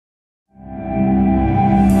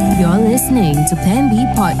listening to Plan B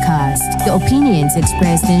Podcast. The opinions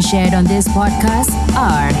expressed and shared on this podcast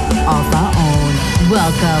are of our own.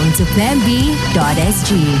 Welcome to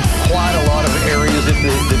PlanB.sg. Quite a lot of areas that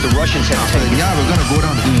the Russians have taken. Yeah, we're going to go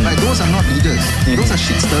down. Like, those are not leaders. Those are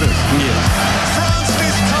shit stirrers. France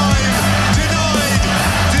this time denied,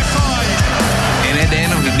 defied. And at the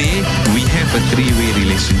end of the day, we have a three-way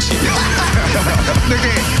relationship.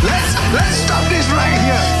 Okay, let's stop this right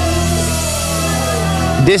here.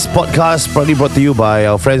 This podcast probably brought to you by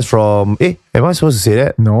our friends from... am I supposed to say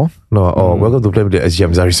that? No. Welcome to Play with the SG.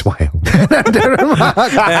 I'm Zari Smile.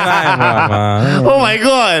 Oh my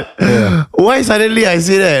god. Yeah. Why suddenly I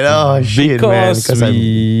say that? Oh shit, Because man.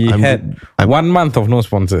 we had 1 month of no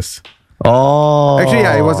sponsors. Oh. Actually,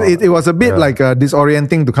 yeah, it was a bit like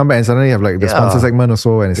disorienting to come back and suddenly have like the sponsor segment or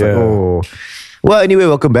so, and it's like, oh. Well, anyway,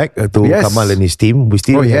 welcome back to Kamal and his team. We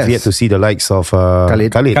still have yet to see the likes of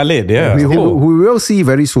Khalid. Khalid, yeah. We will see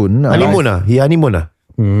very soon. Honeymoon, honeymoon.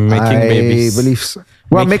 Making babies. I believe so.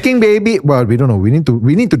 Well, making baby. Well, we don't know. We need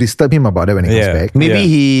to disturb him about that when he comes back. Maybe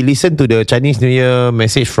he listened to the Chinese New Year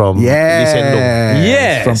message from Lee Hsien Loong.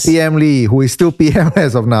 Yes. From PM Lee, who is still PM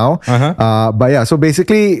as of now. But yeah, so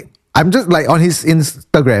basically, I'm just like on his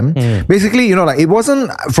Instagram. Basically, you know, like it wasn't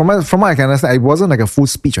from what I can understand, it wasn't like a full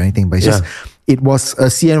speech or anything, but it's just it was a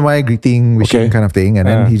CNY greeting, wishing kind of thing, and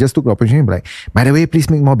then he just took the opportunity to be like, by the way, please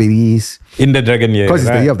make more babies in the dragon year, because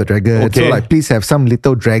it's the year of the dragon. Okay. So like, please have some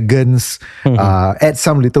little dragons, add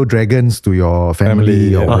some little dragons to your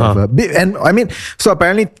family or whatever. And I mean, so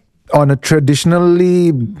apparently on a traditional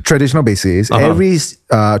basis, every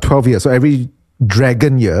 12 years, so every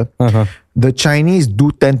dragon year, the Chinese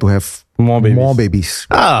do tend to have more babies.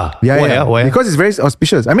 Why? Because it's very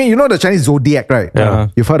auspicious. I mean, you know the Chinese zodiac, right? Yeah.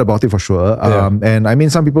 You've heard about it for sure. And I mean,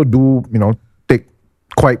 some people do, you know, take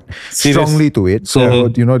quite strongly to it. So,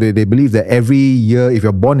 you know, they believe that every year, if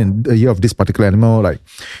you're born in a year of this particular animal, like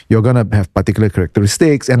you're going to have particular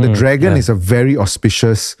characteristics. And the dragon is a very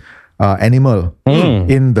auspicious animal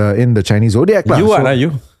in the Chinese zodiac. You are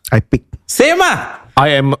you? I pick. Same I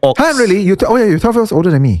am Ox. Huh, really? You're 12 years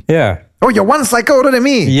older than me. Yeah. Oh, you're 1 cycle older than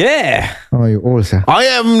me. Yeah. Oh, you're old, sir. I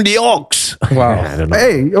am the Ox. Wow. I don't know.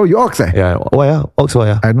 Hey, you're Ox, eh? Yeah. Why? Ox,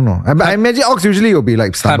 why? I don't know. I imagine Ox usually will be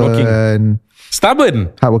like stubborn.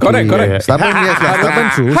 Stubborn. Hardworking. Correct. Yeah. Stubborn, yes. Stubborn,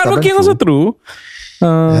 true. Hardworking also true.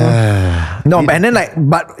 No, but and then like,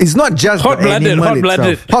 but it's not just Hot-blooded, the animal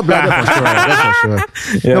hot-blooded. itself. Hot-blooded for sure. That's for sure.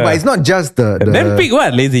 Yeah. No, but it's not just the Then pig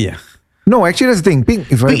what? Lazy. No, actually that's the thing. Pig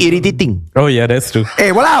irritating. Oh yeah, that's true.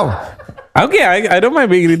 Hey, walao! Okay, I don't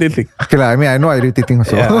mind being irritating. Okay, I mean, I know irritating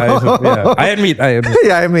also. I admit.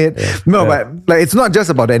 Yeah, I mean, no, but like it's not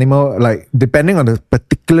just about the animal. Like depending on the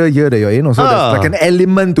particular year that you're in, also there's like an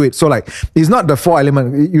element to it. So like it's not the 4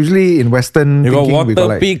 element. Usually in Western You got thinking, we water got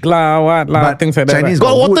like pig lah, what lah, but things like that. Chinese right?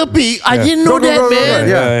 Got water pig? I didn't know that, man.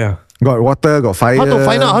 Yeah. Got water, got fire. How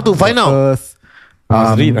to find out? Earth.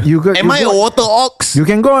 Am I a water ox? You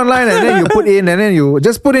can go online and then you put in, and then you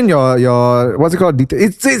just put in your what's it called?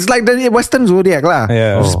 It's like the Western zodiac lah.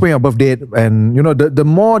 Yeah. You just put in your birth date, and you know the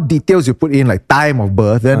more details you put in, like time of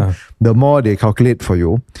birth, then the more they calculate for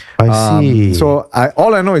you. I see. So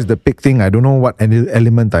all I know is the pig thing. I don't know what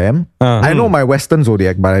element I am. I know my Western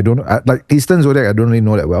zodiac, but I don't like Eastern zodiac. I don't really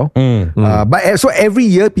know that well. But so every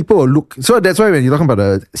year people will look. So that's why when you're talking about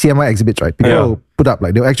the CMI exhibits, right? People will put up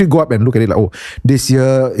like they'll actually go up and look at it like, oh, this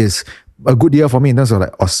year is a good year for me in terms of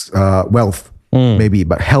like wealth. Maybe,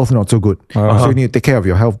 but health not so good. So you need to take care of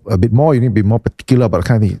your health a bit more. You need to be more particular about the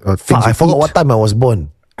kind of things. I forgot what time I was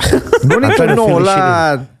born. Don't need to know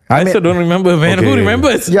lah. I still don't remember, man. Okay. Who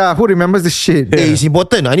remembers? Yeah, who remembers this shit? Hey, it's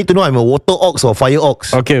important. I need to know I'm a water ox or fire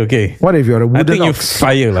ox. Okay. What if you're a I wooden think you ox?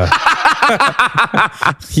 fire lah.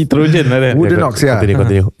 He Trojan like that. Wooden ox, yeah.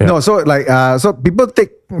 Continue. Yeah. No, so like, so people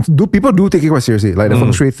do take it quite seriously, like the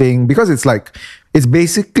feng shui thing, because it's like, it's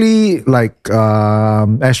basically like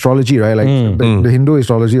astrology, right? Like the Hindu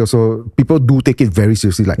astrology also, people do take it very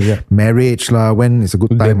seriously, like marriage lah, when is a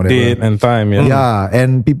good time, The whatever. date and time, yeah. Yeah,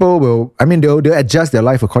 and people will, I mean, they'll adjust their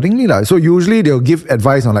life accordingly lah. So usually they'll give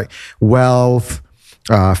advice on like wealth,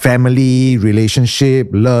 family, relationship,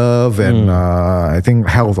 love, and I think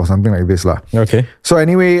health or something like this lah. Okay. So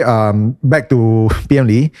anyway, back to PM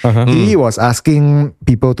Lee. He was asking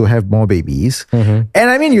people to have more babies. And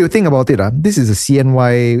I mean, you think about it, this is a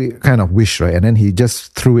CNY kind of wish, right? And then he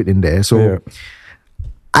just threw it in there. So,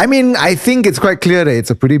 I mean, I think it's quite clear that it's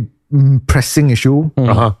a pretty pressing issue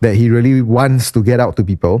that he really wants to get out to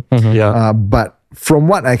people. But from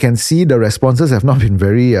what I can see, the responses have not been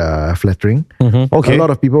very flattering. Okay. A lot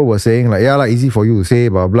of people were saying like, yeah, like easy for you to say,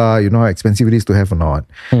 blah, blah, you know how expensive it is to have or not.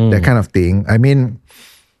 That kind of thing. I mean,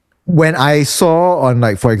 when I saw on,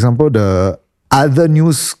 like, for example, the other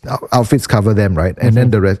news outfits cover them, right? And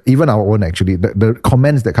then the rest, even our own, actually, the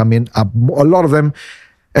comments that come in are a lot of them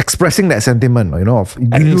expressing that sentiment, you know, of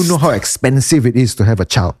you know how expensive it is to have a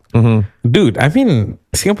child. Dude, I mean,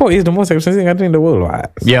 Singapore is the most expensive country in the world.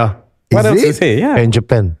 What? Yeah. What Is else it? to say? Yeah. And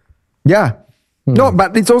Japan. Yeah. No,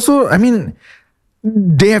 but it's also, I mean,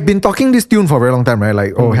 they have been talking this tune for a very long time, right?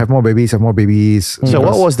 Like, oh, have more babies, have more babies. So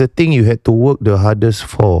what was the thing you had to work the hardest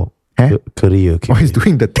for? Huh? Career. Oh, he's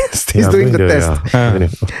doing the test. He's doing the test. Yeah.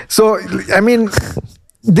 So, I mean,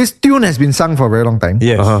 this tune has been sung for a very long time.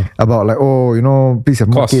 Yes. About like, oh, you know, please have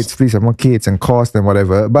more Cost. kids, please have more kids, and cost and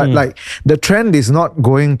whatever. But like, the trend is not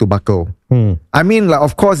going to buckle. I mean, like,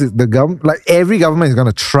 of course, it's the government, like every government is going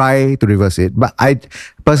to try to reverse it. But I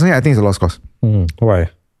think it's a lost cause. Why?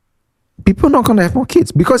 People are not going to have more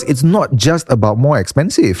kids because it's not just about more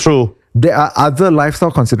expensive. True. There are other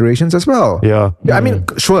lifestyle considerations as well. Yeah. I mean,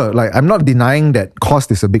 sure, like, I'm not denying that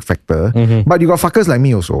cost is a big factor, but you got fuckers like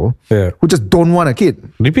me also who just don't want a kid.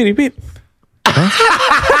 Repeat.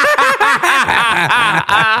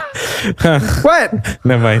 What?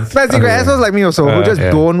 Never mind. But you got assholes like me also who just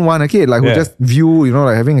don't want a kid, like who just view, you know,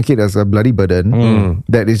 like having a kid as a bloody burden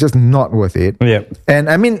that is just not worth it. Yep. And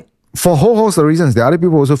I mean, for a whole host of reasons, the other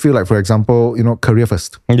people also feel like, for example, you know, career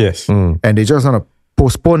first. Yes. And they just want to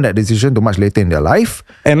postpone that decision to much later in their life.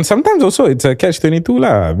 And sometimes also it's a catch-22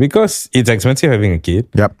 lah, because it's expensive having a kid.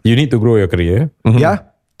 Yep. You need to grow your career Yeah.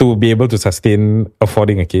 to be able to sustain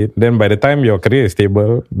affording a kid. Then by the time your career is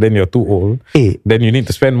stable, then you're too old. Then you need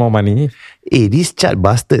to spend more money. This chart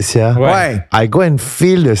bastards, yeah. Why? I go and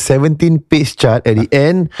fill the 17-page chart at the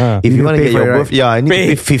end. If you want to pay get for your it, birth, right? I need to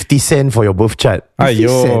pay 50 cents for your birth chart.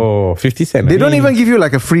 50 cents. They don't even give you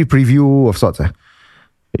like a free preview of sorts.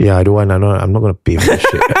 Yeah, I don't want. I'm not going to pay for that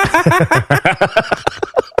shit.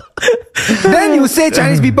 Then you say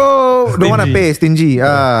Chinese people don't want to pay, stingy.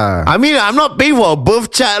 I mean, I'm not paying for a birth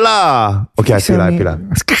chart lah. Okay, I pay lah.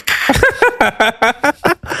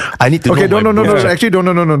 I need to Okay, know no. my birth chart. Actually,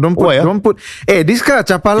 don't put. Why, Don't put. Hey, this kind of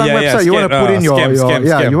chapalang Yeah, website, you want to scam, put in your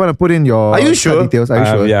scam. you want to put in your Are you sure? details. Are you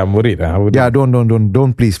sure? Yeah, I'm worried. Yeah,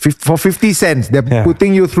 don't please. For 50 cents, they're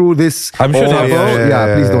putting you through this. I'm sure they trouble.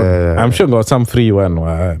 have. Please don't. I'm sure got some free one.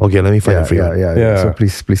 What? Okay, let me find a free one. Yeah. So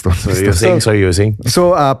please don't. Sorry, you were saying?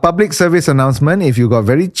 So, public service announcement. If you got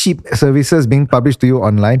very cheap services being published to you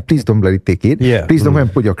online, please don't bloody take it. Yeah. Please don't go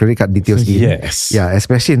and put your credit card details in. Yes. Yeah,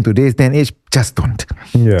 especially in today's day and age, just don't.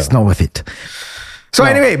 Yeah. It's not worth it. So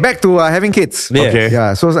anyway, back to having kids. Yes. Okay.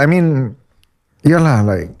 Yeah. So I mean, yeah lah.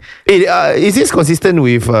 Like, Is this consistent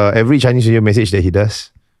with every Chinese New Year message that he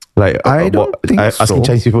does? Like, I don't think asking so.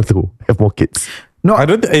 Chinese people to have more kids. no. I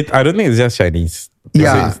don't think it's just Chinese.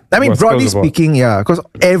 Yeah. I mean, What's broadly close about- speaking, yeah, because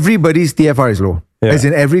everybody's TFR is low. Yeah. As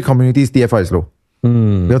in every community's TFR is low.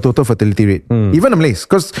 The total fertility rate. Even the Malays.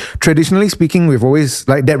 Because traditionally speaking, we've always,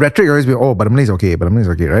 like, that rhetoric always been, but the Malays okay,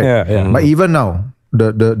 right? Yeah. But even now,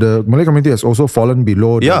 the Malay community has also fallen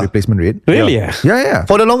below the replacement rate. Really? Yeah.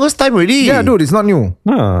 For the longest time already. Yeah, dude, it's not new.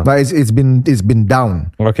 Huh. But it's been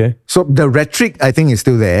down. Okay. So the rhetoric, I think, is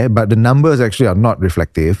still there, but the numbers actually are not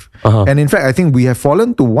reflective. And in fact, I think we have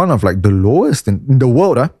fallen to one of like the lowest in the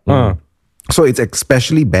world. So it's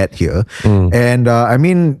especially bad here. And I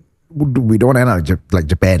mean, we don't end up like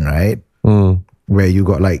Japan, right? Where you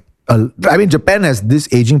got like, I mean, Japan has this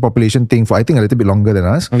aging population thing for I think a little bit longer than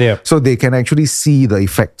us. Yeah. So they can actually see the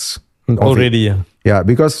effects of it. Already. Yeah,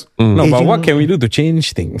 because No, but aging- what can we do to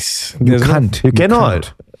change things? you There's no- can't. You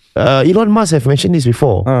cannot. Elon Musk have mentioned this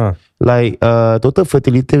before. Like total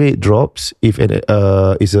fertility rate drops if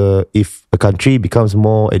if a country becomes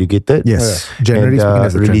more educated. Yes. Generally and, speaking,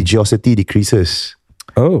 that's the trend. religiosity decreases.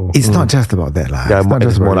 Oh. It's not just about that lah. Yeah, It's not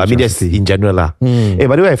it's just more about lah. I mean, that's religiosity. in general lah.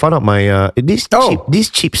 Hey, by the way, I found out my this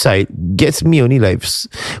cheap site gets me only like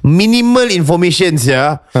minimal informations.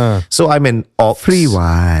 Yeah. So I'm an ox. Free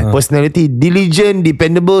one. Personality, diligent,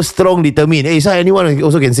 dependable, strong, determined. Hey, so anyone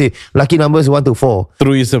also can say lucky numbers 1 to 4.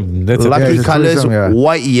 Truism. That's Lucky it's a colors tourism, yeah.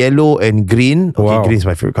 white, yellow, and green. Okay, Wow. green is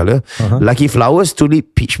my favorite color. Lucky flowers,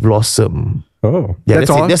 tulip, peach blossom. Oh. Yeah,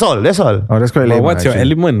 That's all? That's all. Oh, that's quite But lame. what's your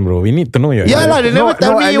actually. element, bro? We need to know your Yeah element. lah, they never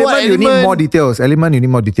tell me what element, you need element. more details. Element, you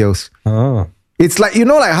need more details. Oh. It's like, you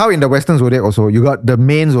know, like how in the Western zodiac also, you got the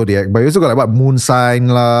main zodiac, but you also got like what moon sign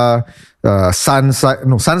lah, sun sign.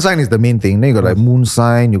 No, sun sign is the main thing. Then you got like moon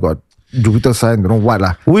sign, you got Jupiter sign, don't know what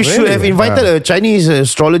lah. We should have invited a Chinese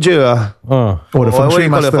astrologer. Oh, the Or feng what shui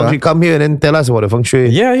you call the master. feng shui? Come here and then tell us about the feng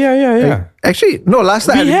shui. Yeah. Actually, no, last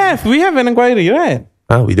time We have an inquiry, right?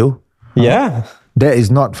 We do. Yeah. that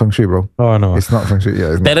is not feng shui, bro. Oh, no. It's not feng shui.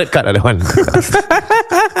 Yeah, it's not. Tarot card ada one.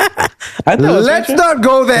 I thought it was Let's Feng Shui. not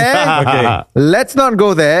go there. Okay. Let's not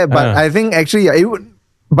go there. But I think actually, yeah, it would.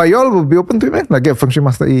 But y'all will be open to it, man. Like get Feng Shui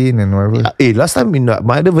master in and whatever. Last time in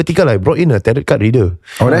my other vertical, I brought in a tarot card reader.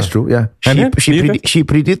 Oh, that's true. Yeah. And then, She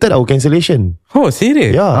predicted our cancellation. Oh,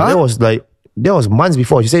 serious? Yeah, that was months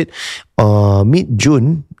before. She said,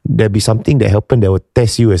 mid-June, there'll be something that happened that will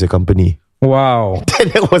test you as a company. Wow.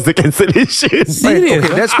 That was the cancellation. Serious?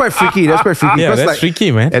 Okay, that's quite freaky. That's quite freaky. Yeah, Because, that's like,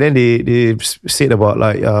 tricky, man. And then they said about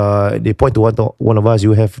they point to one of us,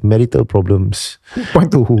 you have marital problems.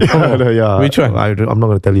 point to who? Yeah, Which one? I'm not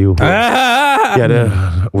going to tell you.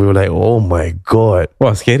 Yeah, we were like, oh my God.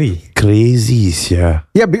 Wow, scary. Crazy, yeah.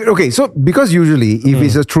 Yeah, okay, so because usually if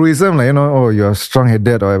it's a truism, like, you're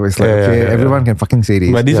strong-headed or whatever, it's like, everyone can fucking say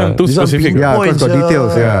this. But this one too This one specific. big- yeah, because got points,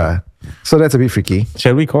 details, yeah. So that's a bit freaky.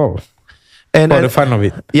 Shall we call? And For the fun of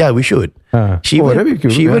it. yeah, we should. She that'd be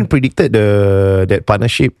cool, she even predicted that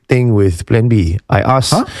partnership thing with Plan B. I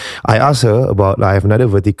asked her about, I have another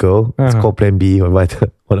vertical. It's called Plan B on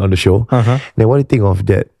the show. Then what do you think of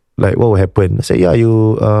that? Like, what will happen? I said, yeah,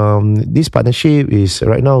 you this partnership is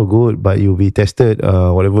right now good, but you'll be tested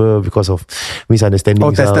whatever because of misunderstandings.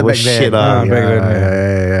 Oh, tested back shit, then. back then,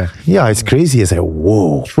 Yeah. yeah, it's crazy. It's like,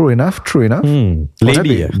 whoa. True enough.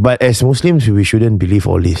 Lady. But as Muslims, we shouldn't believe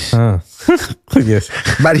all this. Yes.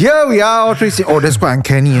 But here we are, all three saying, oh, that's quite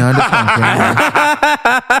uncanny. That's quite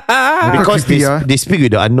uncanny. Because creepy, they speak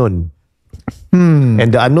with the unknown.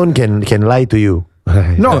 And the unknown can lie to you.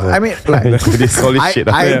 No, I mean, like, This all this shit.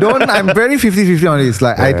 I'm very 50-50 on this.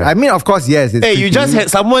 Like, I mean, of course, yes. It's Hey, you freaky. just had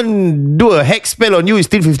someone do a hex spell on you, it's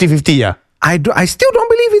still 50-50, yeah? I still don't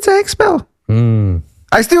believe it's a hex spell.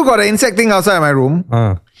 I still got an insect thing outside my room.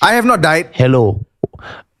 I have not died. Hello.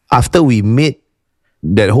 After we made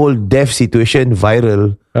that whole death situation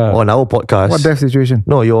viral on our podcast. What death situation?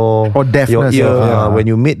 No, your deafness, Your ear, yeah. when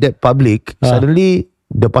you made that public, suddenly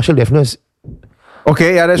the partial deafness.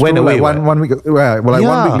 Okay, yeah, that's Went true. away, Like one week, well, like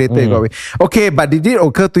 1 week later, it got away. Okay, but did it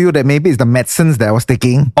occur to you that maybe it's the medicines that I was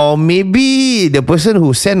taking? Or maybe the person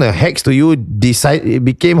who sent a hex to you it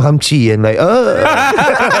became Hamchi and like,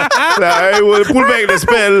 I will pull back the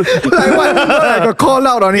spell. Like what? Like a call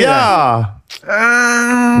out on it. Yeah,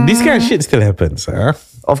 This kind of shit still happens.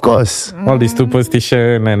 of course. All this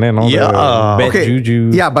superstition and then all the bad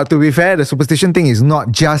juju. Yeah, but to be fair, the superstition thing is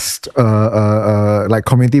not just like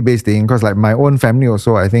community-based thing. Because like my own family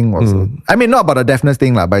also, I think was. I mean, not about the deafness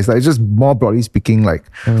thing, but it's like it's just more broadly speaking, like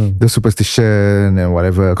the superstition and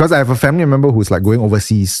whatever. Because I have a family member who's like going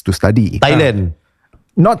overseas to study. Thailand.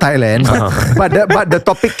 Not Thailand, but the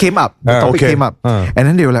topic came up. Came up, and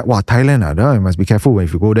then they were like, "Wow, Thailand, you must be careful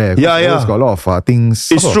if you go there. Yeah, yeah. It's got a lot of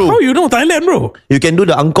things." It's true. How you know Thailand, bro? You can do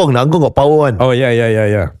the angkong. The angkong got power one. Oh, yeah.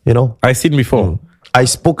 You know? I seen before. I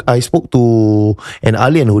spoke to an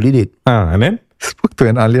alien who did it. And then? Spoke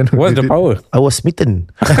to an alien. who What's did the it. power? I was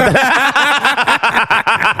smitten.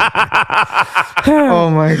 Oh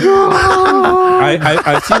my god!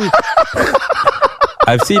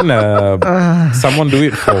 I've seen someone do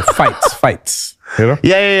it for fights. You know?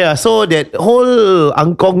 Yeah. So that whole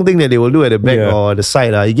angkong thing that they will do at the back Yeah. or the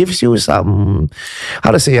side, it gives you some,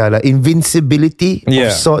 how to say, like invincibility Yeah.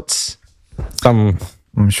 of sorts. Some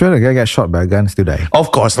I'm sure the guy got shot by a gun, still die.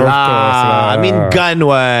 Of course lah. I mean, gun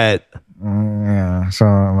what? Yeah. So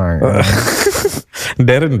like,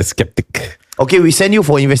 Darren the skeptic. Okay, we send you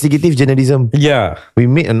for investigative journalism. Yeah. We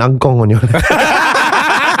made an angkong on your.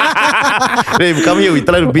 Then you come here, we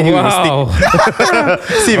try to beat you with a stick. Wow.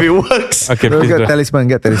 See if it works. Okay, go please get do. talisman.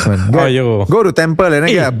 Get talisman. Oh, yo. Go to temple and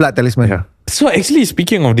then get a blood talisman. So actually,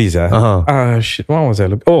 speaking of this, shit, what was I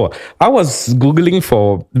looking? Oh, I was googling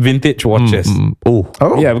for vintage watches. Oh.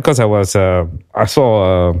 Yeah, because I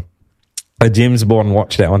saw a James Bond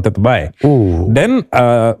watch that I wanted to buy. Oh. Then,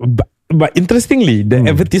 but interestingly, the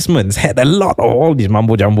advertisements had a lot of all this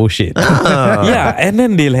mambo jumbo shit. Yeah, and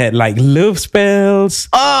then they'll had like love spells.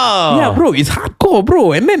 Oh. Yeah, bro, it's hardcore,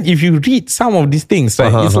 bro. And then if you read some of these things,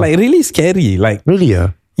 right, it's like really scary. Like, Really?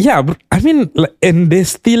 yeah, I mean, like, and there's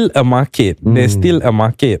still a market. There's still a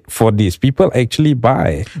market for this. People actually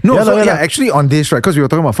buy. No, Yeah, so no, yeah, no. actually on this, right, because we were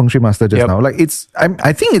talking about Feng Shui Master just Yep. now, like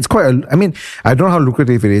I think it's quite I mean, I don't know how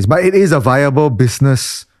lucrative it is, but it is a viable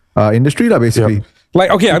business industry lah, basically. Like,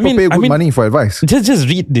 okay, People pay good money for advice. just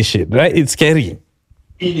read this shit, right? It's scary.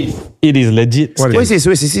 It is legit. Where is this?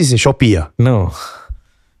 This is in Shopee. No.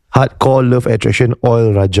 Hardcore love attraction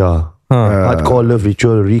oil Raja. Hardcore love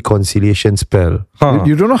ritual reconciliation spell.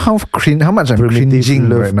 You don't know how much I'm Primitive cringing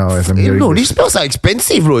love. right now as I'm hearing No, this. these spells are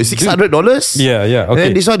expensive, bro. It's $600. Yeah, yeah. And then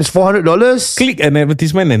Okay. this one is $400. Click an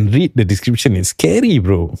advertisement and read the description. It's scary,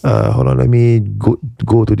 bro. Hold on, let me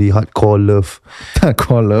go to the hardcore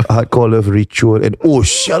love ritual. And oh,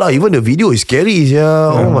 shala, even the video is scary.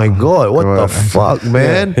 Yeah. Oh my god, what the fuck,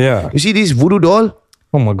 man? Yeah. You see this voodoo doll?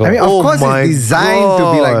 Oh my god. I mean, of Oh course, my it's designed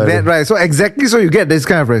to be like God. that, right? So you get this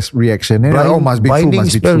kind of reaction. And you're like, must be true, Binding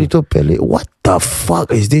must be spell true. ritual palette. What the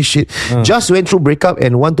fuck is this shit? Just went through breakup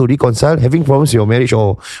and want to reconcile, having problems in your marriage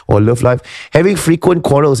or love life, having frequent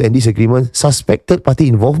quarrels and disagreements, suspected party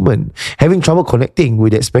involvement, having trouble connecting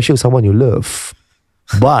with that special someone you love.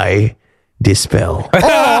 Buy this spell.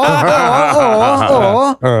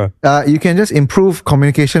 You can just improve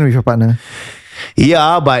communication with your partner.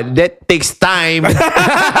 Yeah, but that takes time.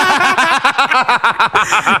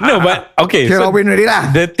 No, but okay. Okay, I'll win already lah.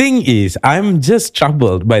 The thing is, I'm just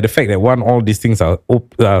troubled by the fact that all these things are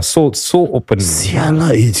sold so openly. Siala,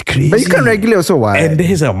 it's crazy. But you can regulate also, why? And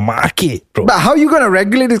there's a market, bro. But how you gonna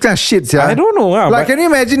regulate this kind of shit, yeah? I don't know. Like, can you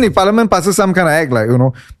imagine if Parliament passes some kind of act like,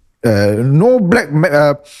 no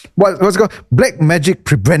what's it called? Black Magic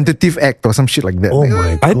Preventative Act or some shit like that. Oh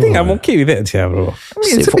Like, my I think I'm okay with that, yeah, bro. I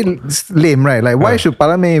mean, it's a bit lame, right? Like, why should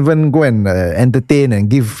Parliament even go and entertain and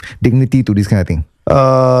give dignity to this kind of thing?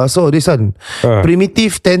 So this one,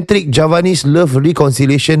 primitive tantric Javanese love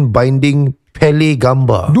reconciliation binding Pele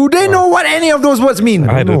Gamba. Do they know what any of those words mean?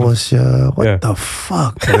 I don't know. What Yeah. the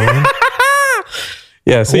fuck, man?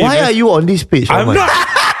 Yeah, so Why are you on this page? I'm Ahmad? not.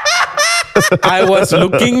 I was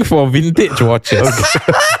looking for vintage watches.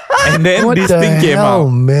 And then What this the thing came hell, out.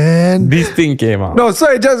 man? This thing came out. No, so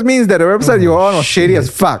it just means that the website you're on was shady as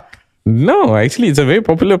fuck. No, actually, it's a very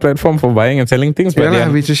popular platform for buying and selling things. But Yeah, they're-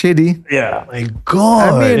 which is shady. yeah. My God.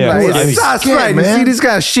 I mean, yeah, like, I'm it's sus, scared, right? You man. see this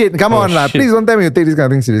kind of shit. Come on, lah. shit. Please don't tell me you take this kind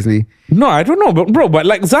of thing seriously. No, I don't know, but bro, but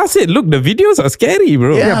like Zah said, look, the videos are scary,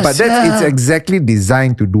 bro. Yeah. Yeah, but it's exactly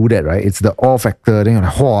designed to do that, right? It's the awe factor. Then you're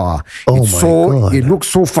like, wow, Oh it's my so God. it looks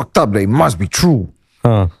so fucked up that it must be true.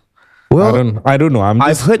 Huh. Well, I don't know. I'm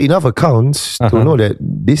I've just heard enough accounts to know that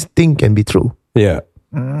this thing can be true. yeah.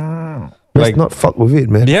 Let's Like- not fuck with it,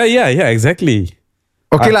 man. Yeah, exactly.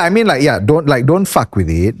 Okay, I mean, like, yeah, don't fuck with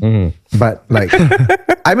it. But like,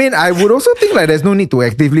 I mean, I would also think like there's no need to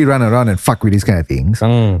actively run around and fuck with these kind of things.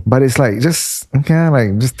 But it's like just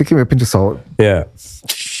just take it with a pinch of salt. Yeah.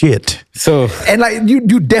 Shit. So And like,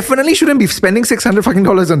 you definitely shouldn't be spending $600 fucking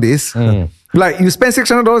dollars on this. Like, you spend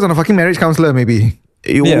 $600 on a fucking marriage counselor, maybe.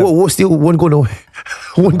 You Yeah. still won't go nowhere.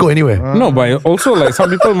 Won't go anywhere. no, but also like some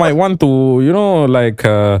people might want to, like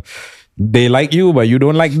they like you, but you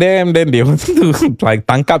don't like them. Then they want to like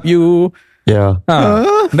tangkap you. Yeah.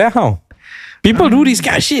 Then how? People do this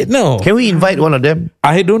kind of shit. No, Can we invite one of them?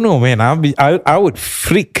 I don't know, man. I would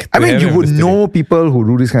freak. I to mean, have you them would investigate. know people who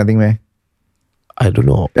do this kind of thing, man. I don't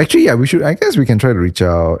know. Actually, yeah, I guess we can try to reach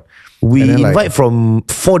out. We And then, like- invite from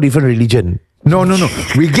 4 different religion. No.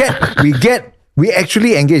 We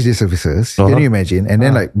actually engage these services. Can you imagine? And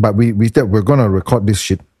then but we're gonna record this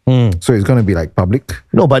shit. So it's gonna be like public.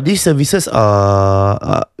 No, but these services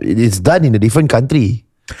are it's done in a different country.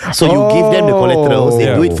 So you give them the collaterals, they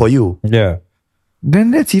do it for you. Yeah,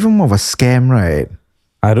 Then that's even more of a scam, right?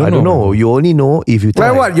 I don't I don't know. You only know if you try.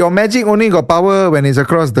 Like what? Your magic only got power when it's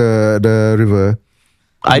across the river.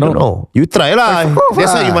 I don't know. You try lah. Of course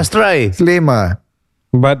That's why lah. you must try. It's lame, ah.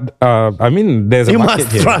 But I mean, there's a You market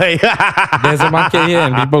must here. try. There's a market here,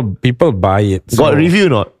 and people buy it. Got review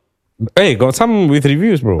not? Hey, got some with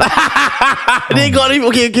reviews, bro. They got review.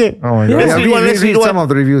 Okay. Oh my god. Let's Yeah, read one. Let's read some one. of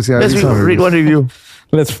the reviews. Yeah, Let's some of the read one review.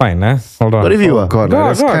 Let's find, Hold on. Got review. Oh god, Got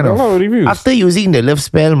that's kind a of. lot of reviews. After using the love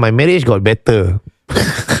spell, my marriage got better.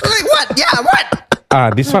 Like what? Yeah,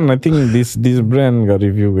 what? This one, I think this brand got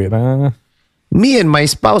review with. Me and my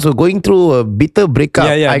spouse were going through a bitter breakup.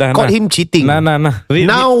 I caught him cheating. Nah.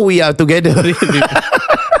 Now we are together.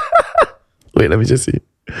 Wait, let me just see.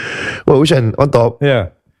 Well, which one? On top. Yeah.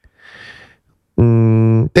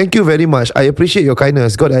 Thank you very much. I appreciate your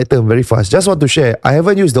kindness. Got the item very fast. Just want to share. I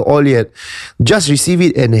haven't used the oil yet. Just received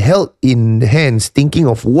it and held in hands, thinking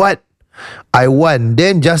of what I want.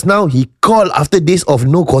 Then just now he called after days of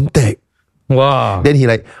no contact. Wow. Then he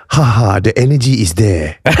like, haha, the energy is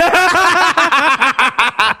there.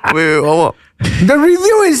 wait, one more. The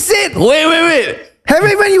review is it. Wait.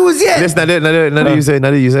 Haven't even even use yet. There's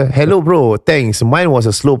another user. Hello, bro. Thanks. Mine was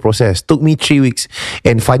a slow process. Took me 3 weeks.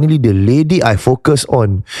 And finally, the lady I focus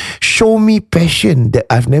on show me passion that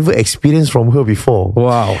I've never experienced from her before.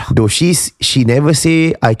 Wow. Though she never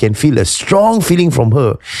say I can feel a strong feeling from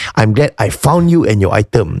her. I'm glad I found you and your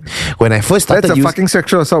item. When I first started That's a fucking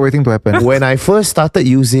sexual assault waiting to happen. when I first started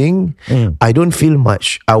using, I don't feel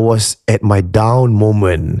much. I was at my down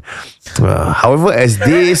moment. However, as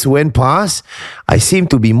days went past, I seem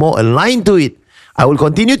to be more aligned to it. I will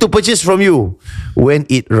continue to purchase from you when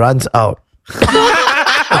it runs out.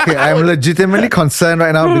 Okay, I'm legitimately concerned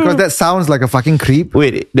right now because that sounds like a fucking creep.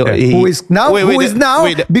 Wait, no, Who is now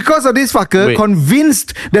because of this fucker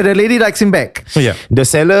convinced that the lady likes him back. Yeah. The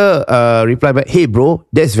seller replied back, hey bro,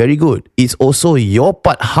 that's very good. It's also your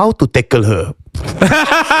part how to tackle her.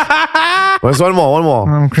 There's one more.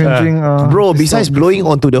 I'm cringing. Bro, besides blowing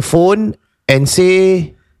onto the phone and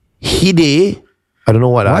say Hide, I don't know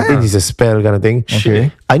what. I think it's a spell kind of thing.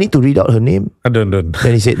 Okay. I need to read out her name. I don't.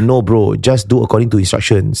 Then he said, no bro, just do according to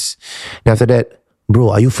instructions. Then after that, bro,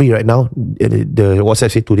 are you free right now? The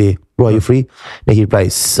WhatsApp said today, bro, are you free? Then he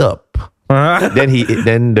replied, sup.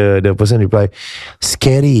 Then the person replied,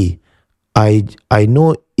 scary. I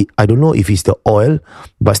know I don't know if it's the oil,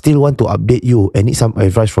 but still want to update you and need some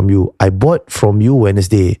advice from you. I bought from you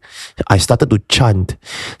Wednesday. I started to chant.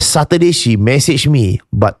 Saturday she messaged me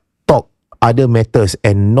but talk other matters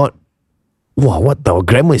and not. Wow, what the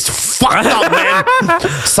grammar is fucked up, man.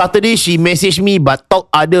 Saturday she messaged me but talk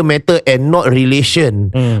other matter and not relation.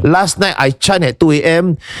 Last night I chant at 2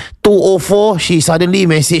 a.m. 2:04 she suddenly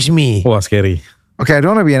messaged me. Wow, scary. Okay, I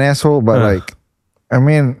don't want to be an asshole, but like, I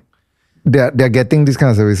mean, they're getting these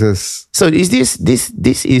kind of services. So is this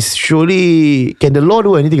is surely, can the law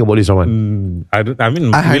do anything about this, Rahman?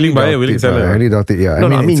 Willing buyer, willing seller. I highly doubt it. Yeah,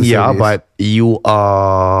 No, I mean yeah, but you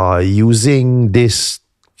are using this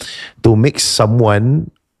to make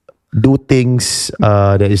someone do things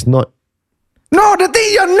that is not. No, the thing,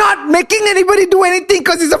 you're not making anybody do anything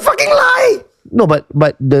because it's a fucking lie. No, but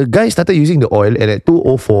the guy started using the oil and at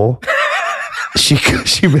 2:04 she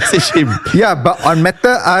messaged him. Yeah, but on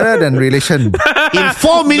matter other than relation. In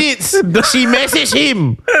 4 minutes she messaged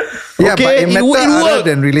him. Yeah, okay, but in matter other worked.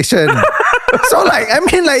 than relation. So like, I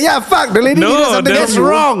mean, like, yeah, fuck, the lady No, needed something That's else.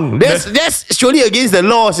 wrong. That's surely against the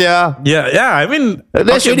laws, yeah. Yeah. I mean,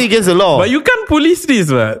 That's surely against the law. But you can't police this,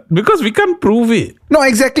 right? Because we can't prove it. No,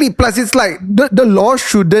 exactly. Plus, it's like the law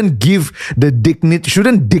shouldn't give the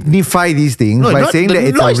shouldn't dignify these things by saying that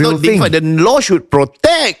it's a real thing. The law should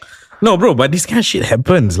protect. No, bro, but this kind of shit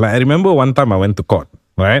happens. Like, I remember one time I went to court,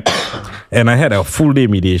 right? And I had a full day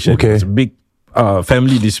mediation. Okay. It's a big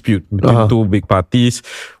family dispute between two big parties.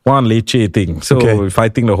 One leche thing. So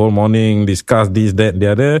fighting the whole morning, discuss this, that, the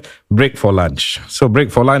other. Break for lunch. So break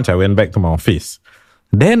for lunch, I went back to my office.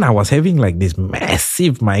 Then I was having like this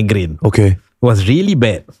massive migraine. Okay. It was really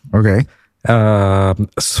bad. Okay.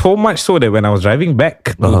 So much so that when I was driving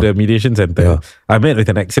back to the mediation center, I met with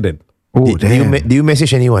an accident. Oh, Do you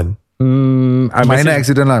message anyone? Minor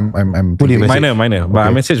accident. I'm Who do you message? Minor. But I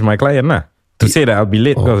messaged my client to say that I'll be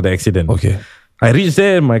late because of the accident. Okay. I reached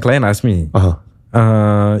there, my client asked me,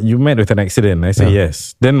 you met with an accident? I said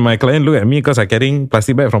yes. Then my client looked at me because I'm carrying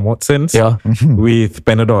plastic bag from Watson's with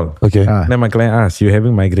Panadol. Okay. Then my client asked, you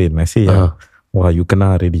having migraine? I say, yeah. Wow, you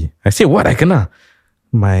kena already. I say, what I kena?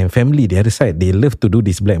 My family, the other side, they love to do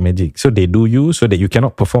this black magic. So they do you so that you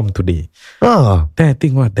cannot perform today. Then I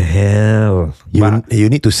think, what the hell? You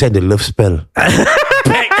need to send the love spell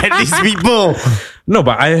back at these people. No,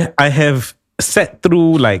 but I have sat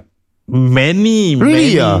through like many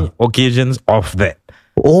occasions of that.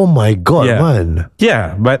 Oh my God, man.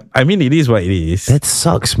 Yeah, but I mean, it is what it is. That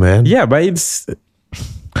sucks, man. Yeah, but it's...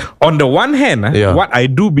 On the one hand, what I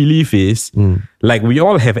do believe is like we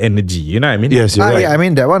all have energy. You know what I mean? Yes, you're right. I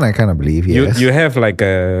mean, that one I kind of believe. Yes. You have like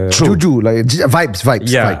a... Juju, like vibes.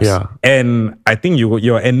 Yeah. And I think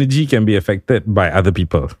your energy can be affected by other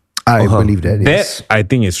people. I believe that. Yes. That I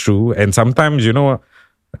think is true. And sometimes,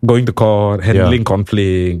 going to court, handling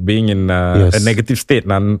conflict, being in a negative state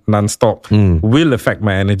non-stop will affect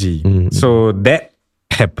my energy. So that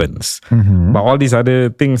happens. But all these other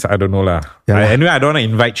things, I don't know lah. Anyway, I don't want to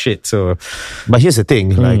invite shit. So, but here's the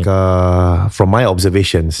thing, like from my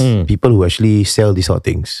observations, people who actually sell these sort of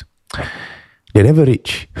things, they're never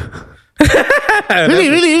rich.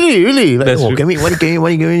 Really. Like, can we?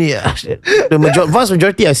 The vast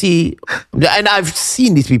majority I see, and I've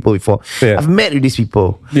seen these people before. I've met with these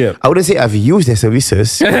people. I wouldn't say I've used their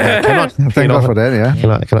services. I cannot. Thank God for that. Yeah.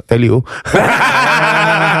 I cannot tell you.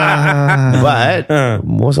 But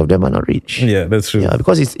most of them are not rich. Yeah, that's true. Yeah,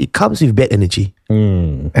 because it comes with bad energy.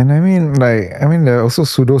 And I mean, there are also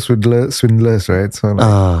pseudo swindlers, right? So,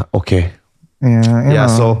 Okay. yeah, you know.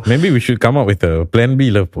 So Maybe we should come up with a Plan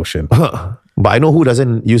B love potion. but I know who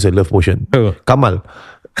doesn't use a love potion. Who? Kamal.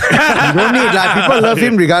 You don't need, people love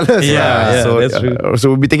him regardless. Yeah, so that's true. So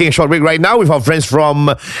we'll be taking a short break right now with our friends from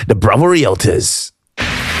the Bravo Realtors.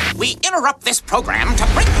 We interrupt this program to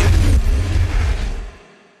bring you.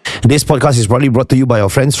 This podcast is proudly brought to you by our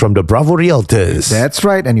friends from the Bravo Realtors. That's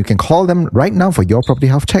right, and you can call them right now for your property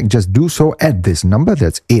health check. Just do so at this number.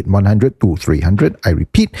 That's 8100-2300. I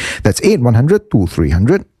repeat, that's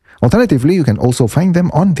 8100-2300. Alternatively, you can also find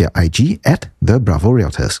them on their IG at the Bravo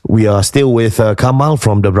Realtors. We are still with Kamal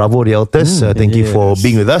from the Bravo Realtors. Thank you for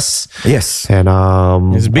being with us. Yes. And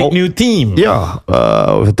It's a big new team. Yeah,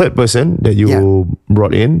 the third person that you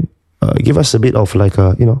brought in. Give us a bit of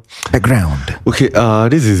Background. Okay,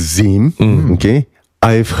 this is Zim. Okay,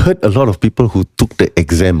 I've heard a lot of people who took the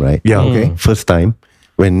exam, right? Yeah. Okay. First time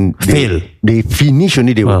when Fail. they finish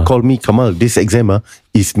only, they will call me, Kamal, this exam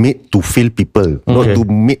is made to fail people, not to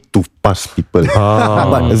made to pass people.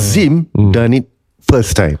 But Zim done it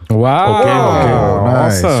first time. Wow. Okay.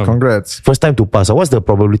 Nice. Awesome. Congrats. First time to pass. What's the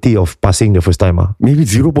probability of passing the first time? Maybe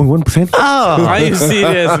 0.1%. Are you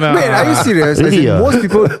serious now? Wait, are you serious? As Really, in, most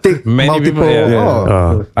people take Many multiple. people, yeah.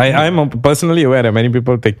 Oh. I'm personally aware that many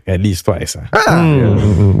people take at least twice.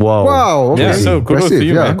 Wow. Wow. Okay. Yeah, so kudos to Impressive.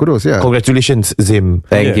 you, Yeah, man. kudos. Yeah. Congratulations, Zim.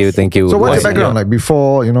 Thank you. So what's your background like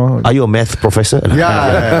before? Are you a math professor?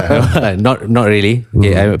 Yeah. Not really.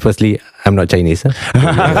 Okay, I'm not Chinese.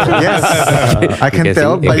 Yes. I can Okay,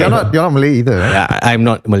 tell. so- But you're not Malay either. Right? Yeah, I'm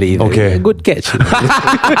not Malay. Okay. Good catch.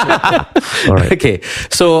 All right. Okay.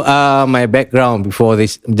 So my background before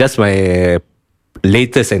this, just my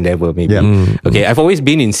latest endeavor maybe. Yeah. Okay, I've always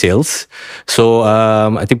been in sales. So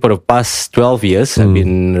I think for the past 12 years, I've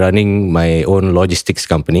been running my own logistics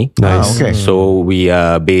company. Nice. Okay. So we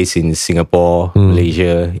are based in Singapore,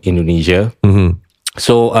 Malaysia, Indonesia.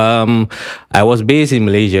 So I was based in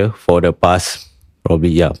Malaysia for the past for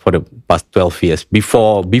the past 12 years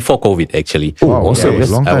before COVID actually. Oh, awesome.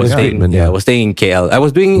 Yes. Long I time. was Yeah. staying I was staying in KL. I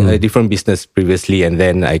was doing a different business previously, and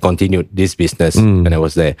then I continued this business when I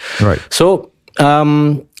was there. Right. So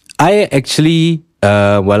I actually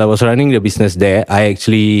while I was running the business there, I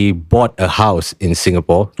actually bought a house in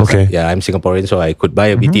Singapore. Okay. Yeah, I'm Singaporean, so I could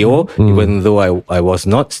buy a BTO even though I was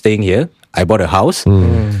not staying here. I bought a house.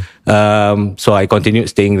 So I continued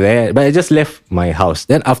staying there, but I just left my house.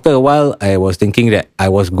 Then after a while, I was thinking that I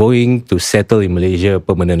was going to settle in Malaysia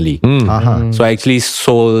permanently. So I actually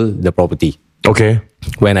sold the property Okay.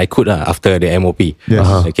 when I could after the MOP. Yes.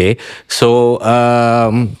 Okay. So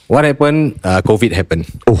what happened? COVID happened.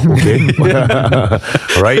 Oh, okay.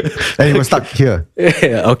 Right. And you were stuck here.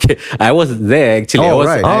 Okay. I was there actually. Oh,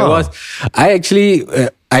 right.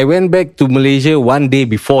 I went back to Malaysia one day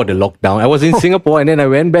before the lockdown. I was in Singapore and then I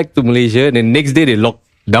went back to Malaysia and the next day they locked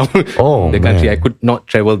down Oh, the country. man. I could not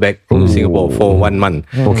travel back to Singapore for 1 month.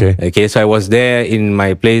 Okay. Okay, so I was there in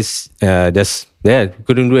my place, just there,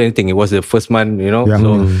 couldn't do anything. It was the first month, Yeah.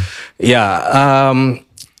 So,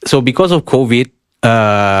 so because of COVID,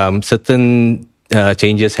 certain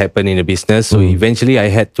changes happened in the business. So eventually I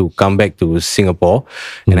had to come back to Singapore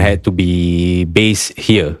and I had to be based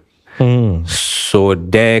here. So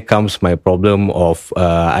there comes my problem of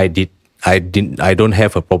I don't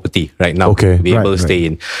have a property right now Okay. to be able to stay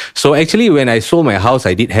in. So actually when I sold my house,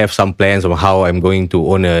 I did have some plans on how I'm going to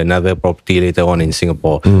own another property later on in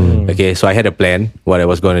Singapore. Okay, so I had a plan what I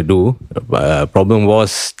was going to do. Problem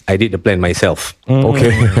was I did the plan myself.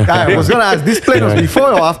 Okay. I was going to ask, this plan was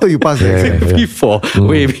before or after you passed the exam? Before,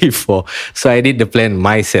 way before. So I did the plan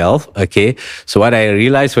myself. Okay. So what I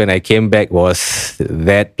realized when I came back was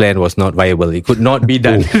that plan was not viable. It could not be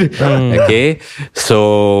done. Okay.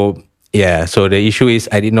 So yeah. So the issue is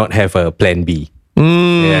I did not have a plan B.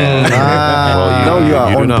 Yeah. Now you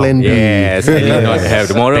are on plan B. Yes, I did not have.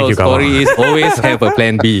 The moral Thank you, Kamal. story is always have a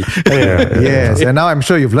plan B. Yes, and now I'm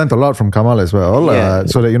sure you've learned a lot from Kamal as well, Yeah.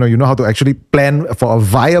 so that you know how to actually plan for a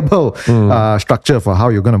viable structure for how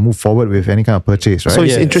you're going to move forward with any kind of purchase, right? So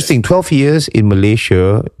it's interesting. 12 years in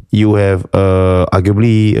Malaysia, you have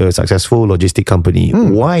arguably a successful logistic company.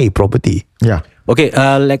 Why property? yeah. Okay,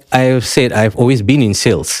 like I've said, I've always been in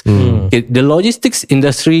sales. The logistics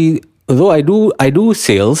industry, though I do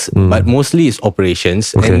sales, but mostly it's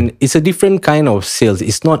operations, and it's a different kind of sales.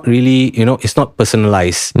 It's not really, it's not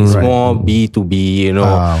personalized. It's more B2B.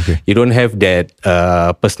 Okay. You don't have that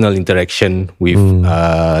personal interaction with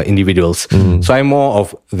individuals. So I'm more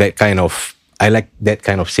of that kind of I like that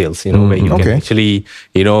kind of sales, where you can actually,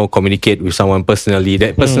 communicate with someone personally,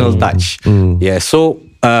 that personal touch. Yeah. So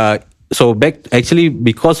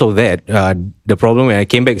because of that, the problem when I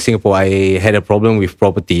came back to Singapore, I had a problem with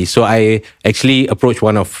property. So I actually approached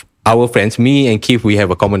one of our friends, me and Keith, we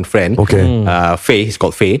have a common friend. Okay. Faye, he's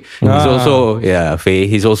called Faye. He's also, Faye.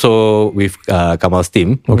 He's also with Kamal's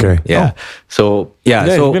team. Okay. Yeah. So, he's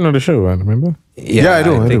been on the show, I remember. Yeah, I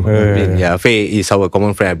do. Faye is our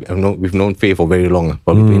common friend. We've known Faye for very long,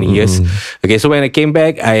 probably 20 years. Okay, so when I came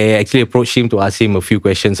back, I actually approached him to ask him a few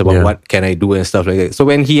questions about what can I do and stuff like that. So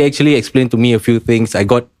when he actually explained to me a few things, I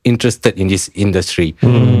got interested in this industry.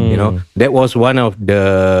 That was one of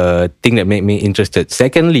the things that made me interested.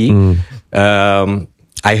 Secondly,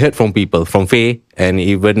 I heard from people, from Faye, and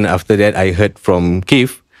even after that, I heard from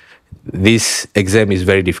Keith. This exam is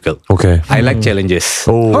very difficult. Okay. I like challenges.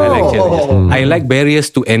 I like barriers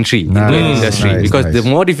to entry into an industry because the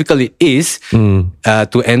more difficult it is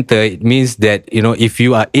to enter, it means that if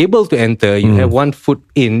you are able to enter, you have one foot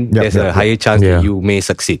in. There's a higher chance that you may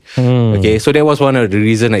succeed. Okay, so that was one of the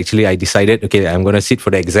reasons actually I decided. Okay, I'm gonna sit for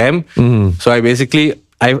the exam. So I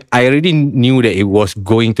already knew that it was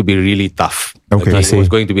going to be really tough. Okay, it was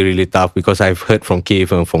going to be really tough because I've heard from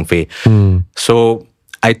Keith and from Faye. So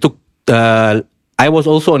I took. I was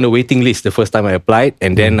also on the waiting list the first time I applied,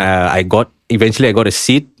 and then eventually I got a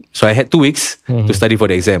seat. So I had 2 weeks to study for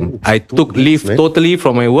the exam. I took leave totally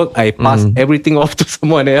from my work. I passed everything off to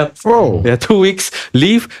someone else. Oh. 2 weeks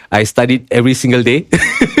leave. I studied every single day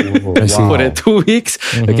for the 2 weeks.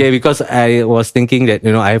 Okay, because I was thinking that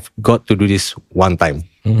I've got to do this one time.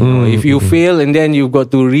 If you fail and then you've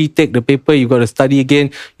got to retake the paper, you've got to study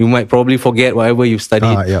again. You might probably forget whatever you've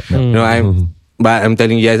studied. But I'm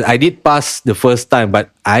telling you, yes, I did pass the first time, but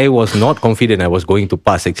I was not confident I was going to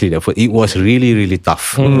pass actually. It was really, really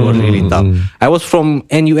tough. It was really tough. I was from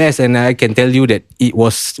NUS and I can tell you that it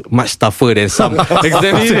was much tougher than some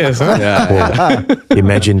exams.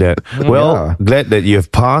 Imagine that. Well, glad that you have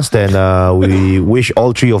passed, and we wish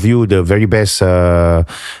all three of you the very best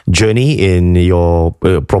journey in your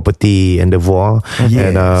property endeavor.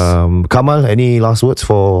 Yes. And Kamal, any last words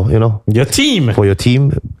for your team? For your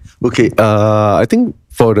team. Okay, I think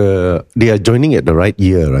they are joining at the right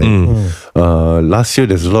year, right? Last year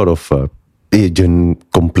there's a lot of agent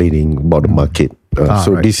complaining about the market.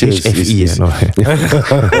 So this year is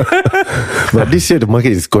but this year the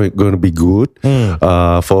market is going to be good.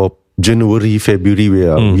 For January, February,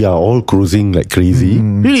 we are all cruising like crazy.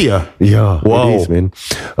 Really? Yeah. Wow. It is, man.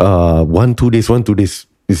 1-2 days.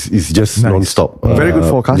 Is just non-stop. Very good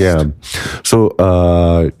forecast. Yeah. So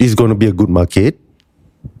it's going to be a good market.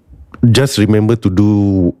 Just remember to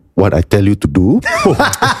do what I tell you to do.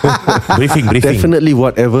 Briefing. Definitely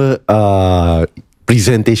whatever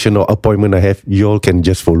presentation or appointment I have, you all can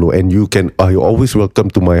just follow. And you're always welcome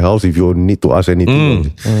to my house if you need to ask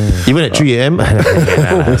anything. Even at 3 a.m.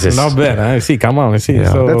 Not bad. I see. Come on. I see.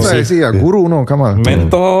 Yeah. So, That's why I see guru, no, come on.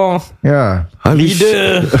 mentor, Yeah.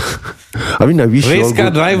 leader, I wish you race all car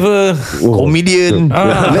good. driver. Comedian.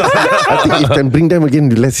 I think if can bring them again,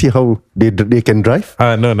 let's see how they can drive.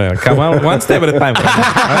 No. Come on. One step at a time.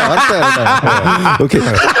 Okay.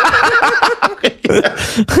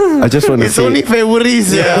 I just want to It's say only February.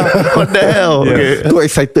 What the hell? Okay. too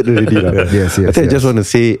excited already. Yes. I think I just want to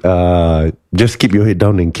say just keep your head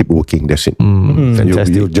down and keep working. That's it.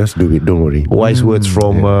 Fantastic. You just do it. Don't worry. Wise words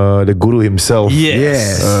from the guru himself.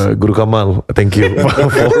 Yes. Guru Kamal, thank you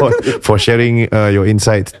for sharing your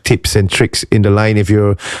insights, tips and tricks in the line. If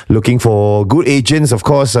you're looking for good agents, of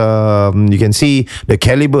course, you can see the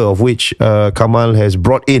caliber of which Kamal has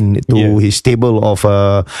brought in to his stable of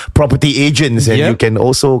property agents, and you can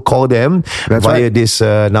also call them via this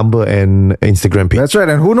number and Instagram page. That's right.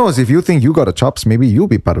 And who knows, if you think you got the chops, maybe you'll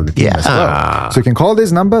be part of the team as well. So you can call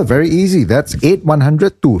this number, very easy. That's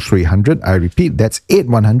 8100-2300. I repeat, that's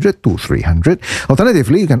 8100-2300.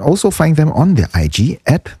 Alternatively, you can also find them on their IG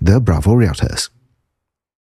at The Bravo Realtors.